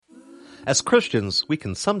As Christians, we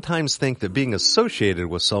can sometimes think that being associated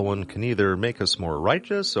with someone can either make us more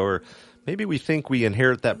righteous, or maybe we think we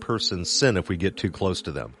inherit that person's sin if we get too close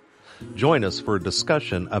to them. Join us for a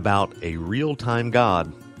discussion about a real-time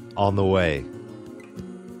God on the way.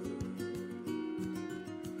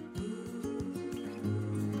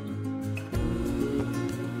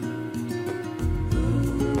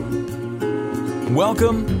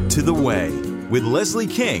 Welcome to The Way with Leslie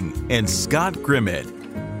King and Scott Grimmett.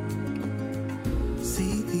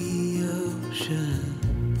 See the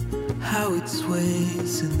ocean, how it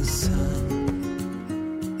sways in the sun.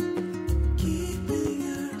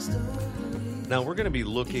 Now, we're going to be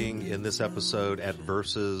looking in this episode at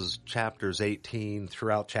chapters 18,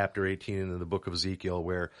 throughout chapter 18 in the book of Ezekiel,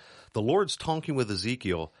 where the Lord's talking with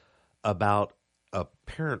Ezekiel about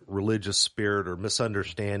apparent religious spirit or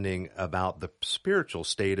misunderstanding about the spiritual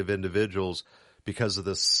state of individuals because of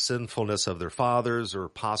the sinfulness of their fathers, or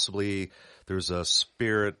possibly there's a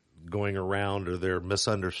spirit going around, or they're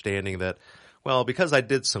misunderstanding that, well, because I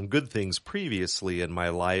did some good things previously in my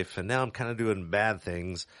life and now I'm kind of doing bad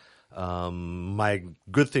things, my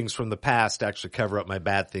good things from the past actually cover up my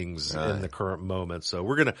bad things in the current moment. So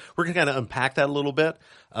we're gonna kind of unpack that a little bit,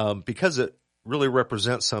 because it really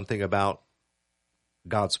represents something about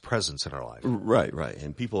God's presence in our life. Right.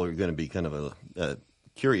 And people are going to be kind of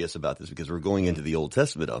curious about this because we're going into the Old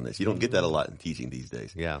Testament on this. You don't get that a lot in teaching these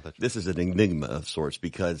days. Yeah. This is an enigma of sorts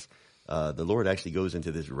because the Lord actually goes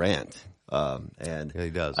into this rant. And yeah, he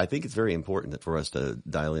does. I think it's very important for us to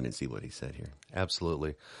dial in and see what he said here.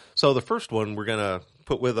 Absolutely. So the first one we're going to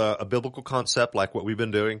put with a biblical concept like what we've been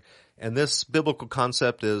doing. And this biblical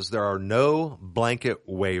concept is there are no blanket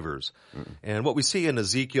waivers. And what we see in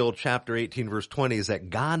Ezekiel chapter 18 verse 20 is that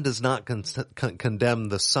God does not condemn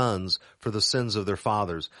the sons for the sins of their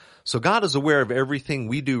fathers. So God is aware of everything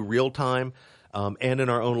we do real time and in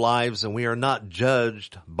our own lives, and we are not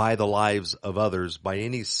judged by the lives of others by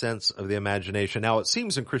any sense of the imagination. Now, it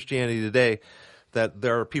seems in Christianity today that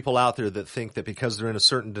there are people out there that think that because they're in a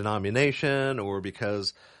certain denomination, or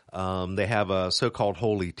because they have a so-called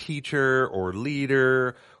holy teacher or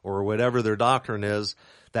leader or whatever their doctrine is,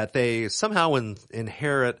 that they somehow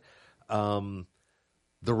inherit the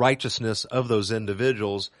righteousness of those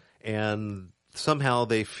individuals, and somehow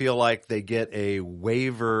they feel like they get a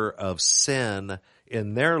waiver of sin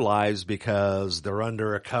in their lives because they're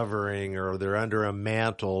under a covering, or they're under a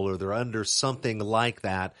mantle, or they're under something like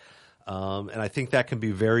that. And I think that can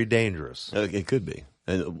be very dangerous. It could be.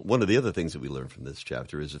 And one of the other things that we learn from this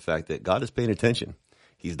chapter is the fact that God is paying attention.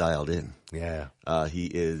 He's dialed in. Yeah. He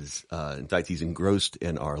is, in fact, he's engrossed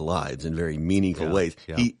in our lives in very meaningful ways.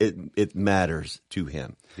 Yeah. It matters to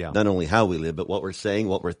him. Yeah. Not only how we live, but what we're saying,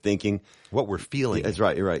 what we're thinking. What we're feeling. That's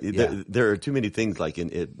right. You're right. Yeah. There are too many things like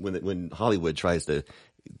when Hollywood tries to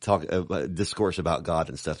talk discourse about God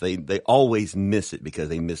and stuff, they always miss it because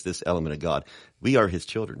they miss this element of God. We are his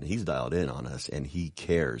children. He's dialed in on us, and he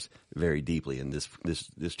cares very deeply. And this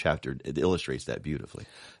chapter, it illustrates that beautifully.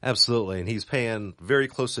 Absolutely. And he's paying very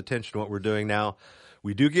close attention to what we're doing now.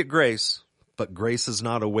 We do get grace, but grace is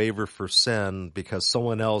not a waiver for sin because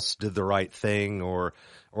someone else did the right thing, or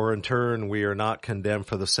in turn, we are not condemned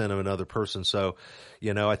for the sin of another person. So,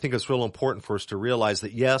 I think it's real important for us to realize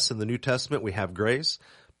that, yes, in the New Testament we have grace,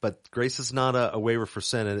 but grace is not a waiver for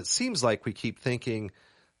sin. And it seems like we keep thinking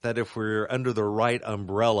that if we're under the right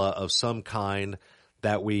umbrella of some kind,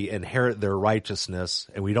 that we inherit their righteousness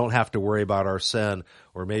and we don't have to worry about our sin,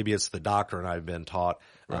 or maybe it's the doctrine I've been taught.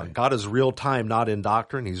 Right. God is real time, not in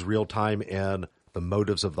doctrine. He's real time in the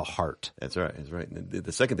motives of the heart. That's right.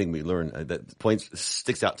 The second thing we learn that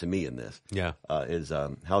sticks out to me in this, is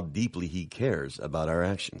how deeply he cares about our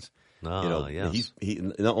actions. Yes. He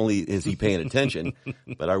not only is he paying attention,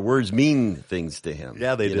 but our words mean things to him.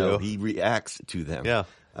 Yeah, they do. He reacts to them. Yeah.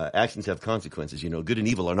 Actions have consequences. Good and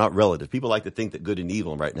evil are not relative. People like to think that good and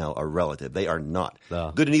evil right now are relative. They are not.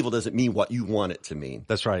 Good and evil doesn't mean what you want it to mean.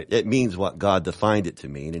 That's right. It means what God defined it to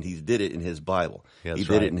mean, and he did it in his Bible. Yeah, he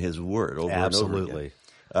did it in his word over and over again.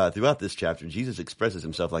 Throughout this chapter, Jesus expresses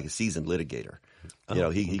himself like a seasoned litigator.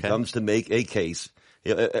 He comes to make a case.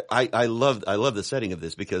 I love the setting of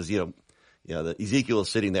this because, Ezekiel is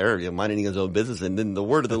sitting there, minding his own business, and then the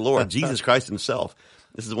word of the Lord, Jesus Christ himself,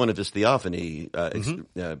 this is one of his theophany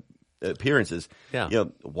appearances,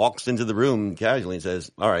 walks into the room casually and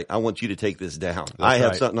says, all right, I want you to take this down. I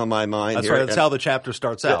have something on my mind. That's here. right. That's how the chapter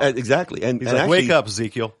starts out. Exactly. And he's like, actually, wake up,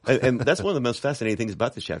 Ezekiel. and that's one of the most fascinating things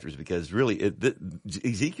about this chapter is because really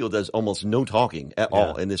Ezekiel does almost no talking at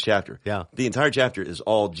all in this chapter. Yeah. The entire chapter is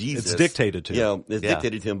all Jesus. It's dictated to him. It's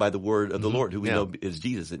dictated to him by the word of the Lord, who we know is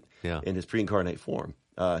Jesus in his pre-incarnate form.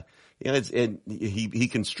 and he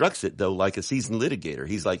constructs it though like a seasoned litigator.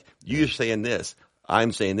 He's like, you're saying this,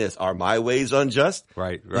 I'm saying this. Are my ways unjust?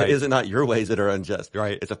 Right. Is it not your ways that are unjust?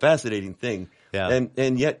 Right. It's a fascinating thing. Yeah.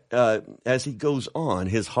 And yet, as he goes on,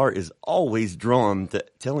 his heart is always drawn to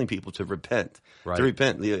telling people to repent. Right. To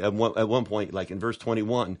repent. At one point, like in verse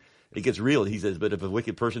 21, it gets real. He says, but if a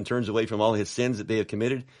wicked person turns away from all his sins that they have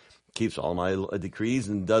committed, keeps all my decrees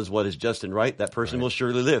and does what is just and right, that person will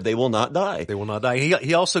surely live. They will not die. They will not die.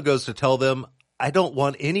 He also goes to tell them, I don't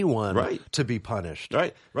want anyone to be punished.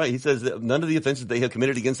 Right. He says that none of the offenses they have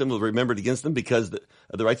committed against them will be remembered against them because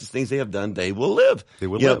of the righteous things they have done, they will live. They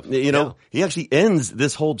will live. You know, he actually ends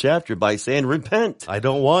this whole chapter by saying, repent. I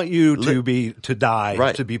don't want you to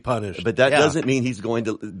die, to be punished. But that doesn't mean he's going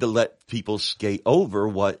to let people skate over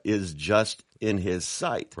what is just in his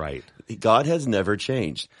sight. Right. God has never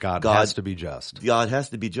changed. God has to be just. God has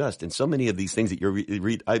to be just. And so many of these things that you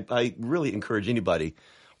read, I really encourage anybody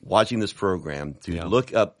watching this program to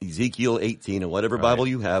look up Ezekiel 18 and whatever Bible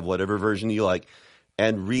you have, whatever version you like,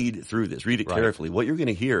 and read through this. Read it carefully. What you're going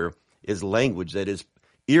to hear is language that is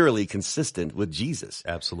eerily consistent with Jesus.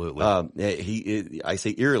 Absolutely. I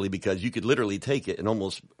say eerily because you could literally take it and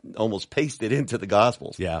almost paste it into the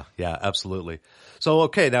Gospels. Yeah, absolutely. So,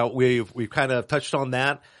 okay, now we've kind of touched on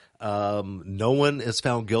that. No one is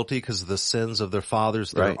found guilty because of the sins of their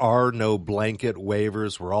fathers. There are no blanket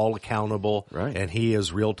waivers. We're all accountable. Right. And he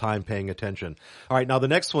is real time paying attention. All right. Now the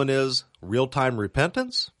next one is real time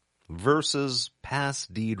repentance versus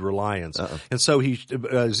past deed reliance. And so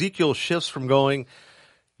Ezekiel shifts from going,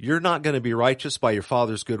 you're not going to be righteous by your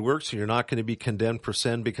father's good works, and you're not going to be condemned for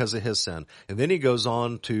sin because of his sin. And then he goes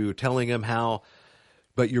on to telling him how,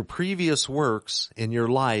 but your previous works in your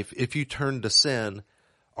life, if you turn to sin,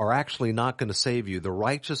 are actually not going to save you. The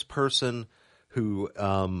righteous person who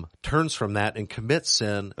turns from that and commits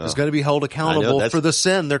sin is going to be held accountable for the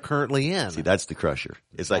sin they're currently in. See, that's the crusher.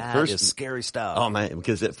 It's like that is scary stuff. Oh man,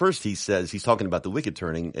 because at first he says he's talking about the wicked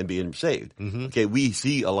turning and being saved. Mm-hmm. Okay, we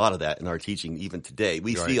see a lot of that in our teaching even today.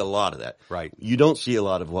 We see a lot of that. Right. You don't see a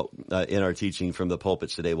lot of what in our teaching from the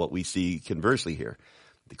pulpits today. What we see conversely here.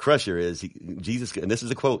 The crusher is Jesus, and this is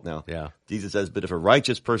a quote now. Yeah. Jesus says, but if a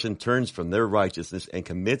righteous person turns from their righteousness and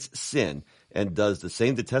commits sin and does the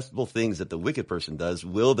same detestable things that the wicked person does,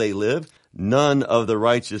 will they live? None of the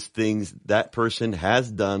righteous things that person has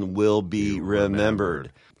done will be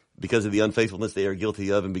remembered. Because of the unfaithfulness they are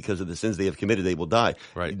guilty of and because of the sins they have committed, they will die.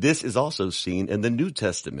 Right. This is also seen in the New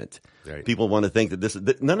Testament. Right. People want to think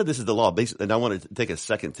that none of this is the law. Basically, and I want to take a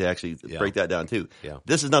second to actually break that down too. Yeah.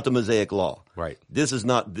 This is not the Mosaic law. Right. This is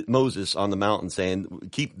not Moses on the mountain saying,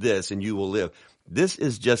 keep this and you will live. This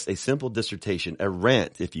is just a simple dissertation, a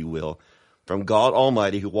rant, if you will, from God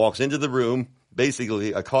Almighty who walks into the room,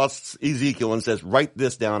 basically accosts Ezekiel and says, write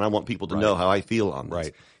this down. I want people to know how I feel on this.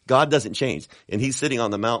 Right. God doesn't change. And he's sitting on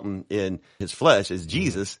the mountain in his flesh as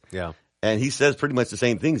Jesus. Yeah. And he says pretty much the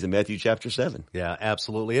same things in Matthew chapter 7. Yeah,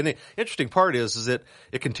 absolutely. And the interesting part is that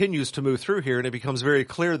it continues to move through here, and it becomes very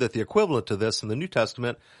clear that the equivalent to this in the New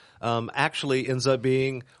Testament actually ends up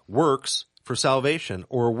being works for salvation,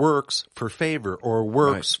 or works for favor, or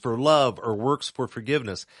works for love, or works for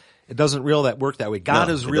forgiveness. It doesn't work that way. God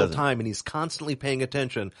is real time, and he's constantly paying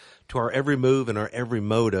attention to our every move and our every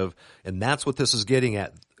motive, and that's what this is getting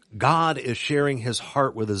at. God is sharing his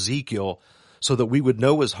heart with Ezekiel so that we would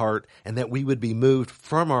know his heart and that we would be moved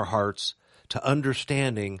from our hearts to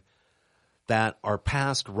understanding that our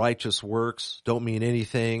past righteous works don't mean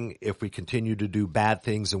anything if we continue to do bad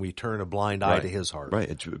things and we turn a blind eye to his heart. Right.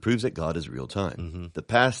 It proves that God is real time. Mm-hmm. The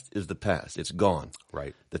past is the past. It's gone.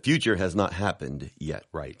 Right. The future has not happened yet.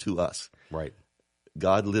 Right. To us. Right.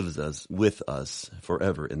 God lives with us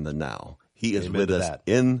forever in the now. He is Amen with us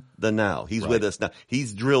in the now. He's with us now.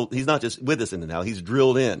 He's not just with us in the now. He's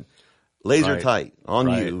drilled in. Laser tight on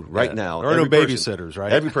you right now. There are no babysitters,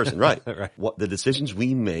 right? Every person, right. Right. What the decisions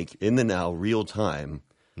we make in the now, real time,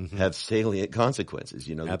 have salient consequences.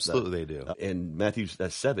 You know, absolutely they do. In Matthew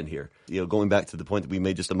 7 here, going back to the point that we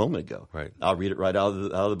made just a moment ago. Right. I'll read it right out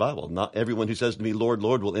of the Bible. Not everyone who says to me, Lord,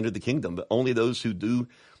 Lord, will enter the kingdom, but only those who do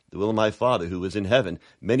the will of my Father who is in heaven.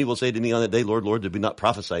 Many will say to me on that day, Lord, Lord, did we not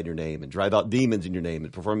prophesy in your name and drive out demons in your name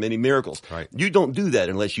and perform many miracles? Right. You don't do that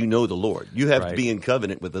unless you know the Lord. You have to be in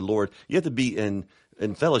covenant with the Lord. You have to be in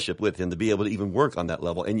fellowship with him to be able to even work on that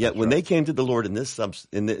level. And yet when they came to the Lord in this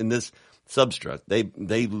substruct,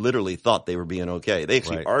 they literally thought they were being okay. They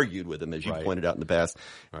actually argued with him, as you pointed out in the past.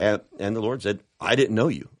 Right. And the Lord said, I didn't know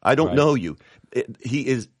you. I don't know you. He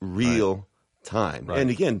is real time. Right.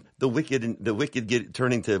 And again, the wicked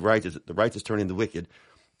turning to righteous, the righteous turning to wicked.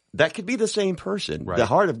 that could be the same person. Right. The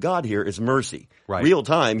heart of God here is mercy. Right. Real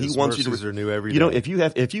time. His he wants you to. mercies are new every day. If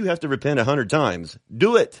you have to repent 100 times,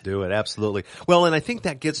 do it. Do it, absolutely. Well, and I think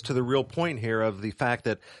that gets to the real point here of the fact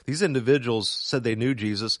that these individuals said they knew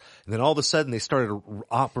Jesus, and then all of a sudden they started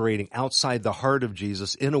operating outside the heart of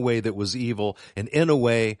Jesus in a way that was evil and in a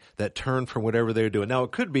way that turned from whatever they were doing. Now,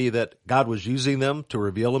 it could be that God was using them to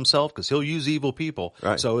reveal himself, because he'll use evil people.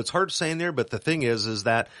 Right. So it's hard to say in there, but the thing is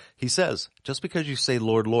that he says, just because you say,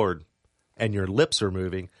 Lord, Lord, and your lips are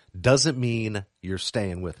moving, doesn't mean you're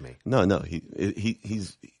staying with me. No,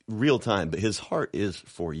 he's real time, but his heart is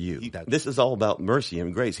for you. This is all about mercy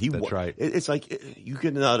and grace. That's right. It's like you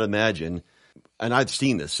could not imagine, and I've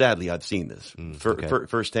seen this. Sadly, I've seen this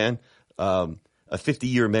firsthand. A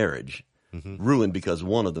 50-year marriage ruined because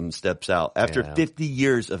one of them steps out after 50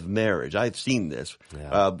 years of marriage. I've seen this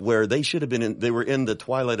where they should have been. They were in the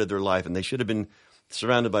twilight of their life, and they should have been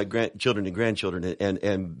surrounded by children and grandchildren,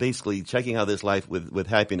 and basically checking out this life with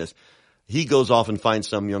happiness. He goes off and finds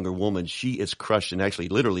some younger woman. She is crushed and actually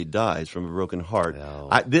literally dies from a broken heart. No.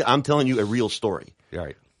 I'm telling you a real story.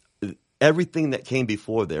 Right. Everything that came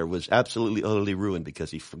before there was absolutely, utterly ruined because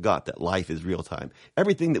he forgot that life is real time.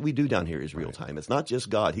 Everything that we do down here is real time. It's not just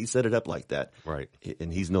God. He set it up like that. Right.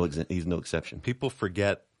 And he's no exception. People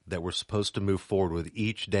forget that we're supposed to move forward with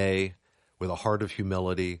each day with a heart of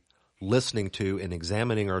humility, listening to and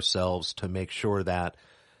examining ourselves to make sure that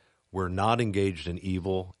we're not engaged in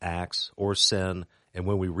evil acts or sin. And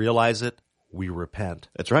when we realize it, we repent.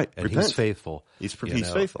 That's right. And repent. He's faithful. He's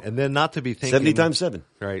faithful. And then not to be thinking 70 times 7.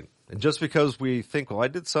 Right. And just because we think, well, I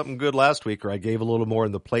did something good last week, or I gave a little more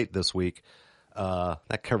in the plate this week,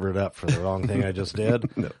 that covered up for the wrong thing I just did.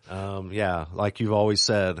 No. Like you've always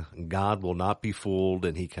said, God will not be fooled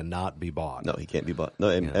and he cannot be bought. No, he can't be bought. No,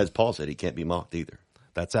 and as Paul said, he can't be mocked either.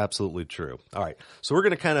 That's absolutely true. All right. So we're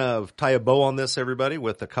going to kind of tie a bow on this, everybody,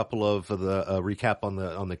 with a couple of the recap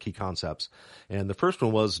on the key concepts. And the first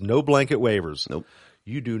one was no blanket waivers. Nope.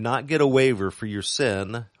 You do not get a waiver for your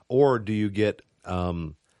sin, or do you get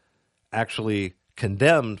actually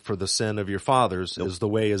condemned for the sin of your fathers, is the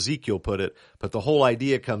way Ezekiel put it. But the whole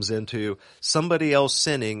idea comes into somebody else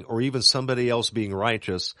sinning or even somebody else being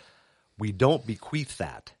righteous. We don't bequeath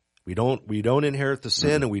that. We don't inherit the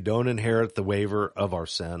sin, and we don't inherit the waiver of our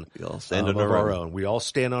sin. We all stand on our own. We all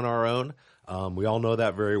stand on our own. We all know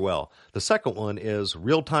that very well. The second one is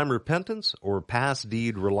real-time repentance or past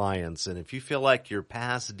deed reliance. And if you feel like your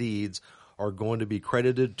past deeds are going to be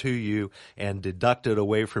credited to you and deducted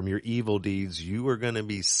away from your evil deeds, you are going to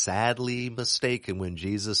be sadly mistaken when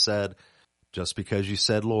Jesus said, just because you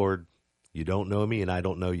said, Lord, you don't know me and I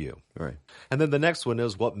don't know you. Right. And then the next one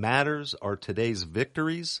is what matters are today's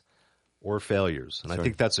victories or failures. And I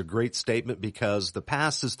think that's a great statement, because the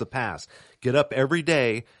past is the past. Get up every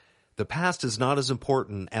day. The past is not as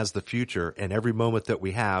important as the future and every moment that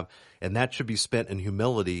we have, and that should be spent in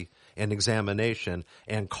humility and examination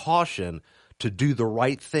and caution to do the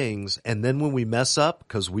right things. And then when we mess up,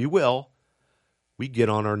 because we will, we get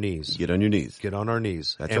on our knees. Get on your knees. Get on our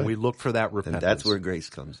knees. That's and right. we look for that repentance. And that's where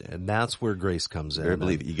grace comes in. And that's where grace comes in. I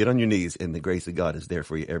believe it. You get on your knees, and the grace of God is there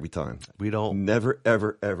for you every time. We don't never,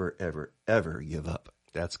 ever, ever, ever, ever give up.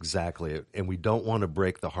 That's exactly it. And we don't want to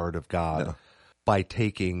break the heart of God by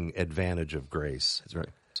taking advantage of grace. That's right.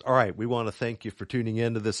 All right. We want to thank you for tuning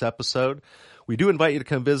in to this episode. We do invite you to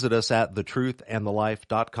come visit us at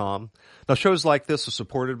thetruthandthelife.com. Now, shows like this are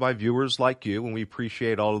supported by viewers like you, and we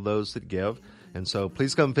appreciate all of those that give. And so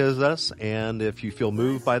please come visit us. And if you feel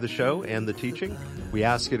moved by the show and the teaching, we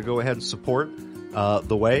ask you to go ahead and support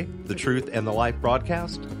The Way, The Truth, and The Life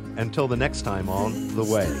broadcast. Until the next time on The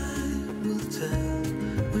Way.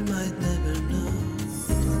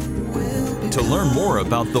 To learn more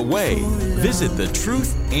about The Way, visit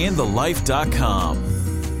thetruthandthelife.com.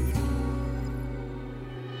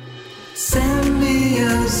 Send me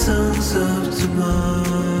your songs of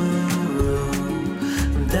tomorrow.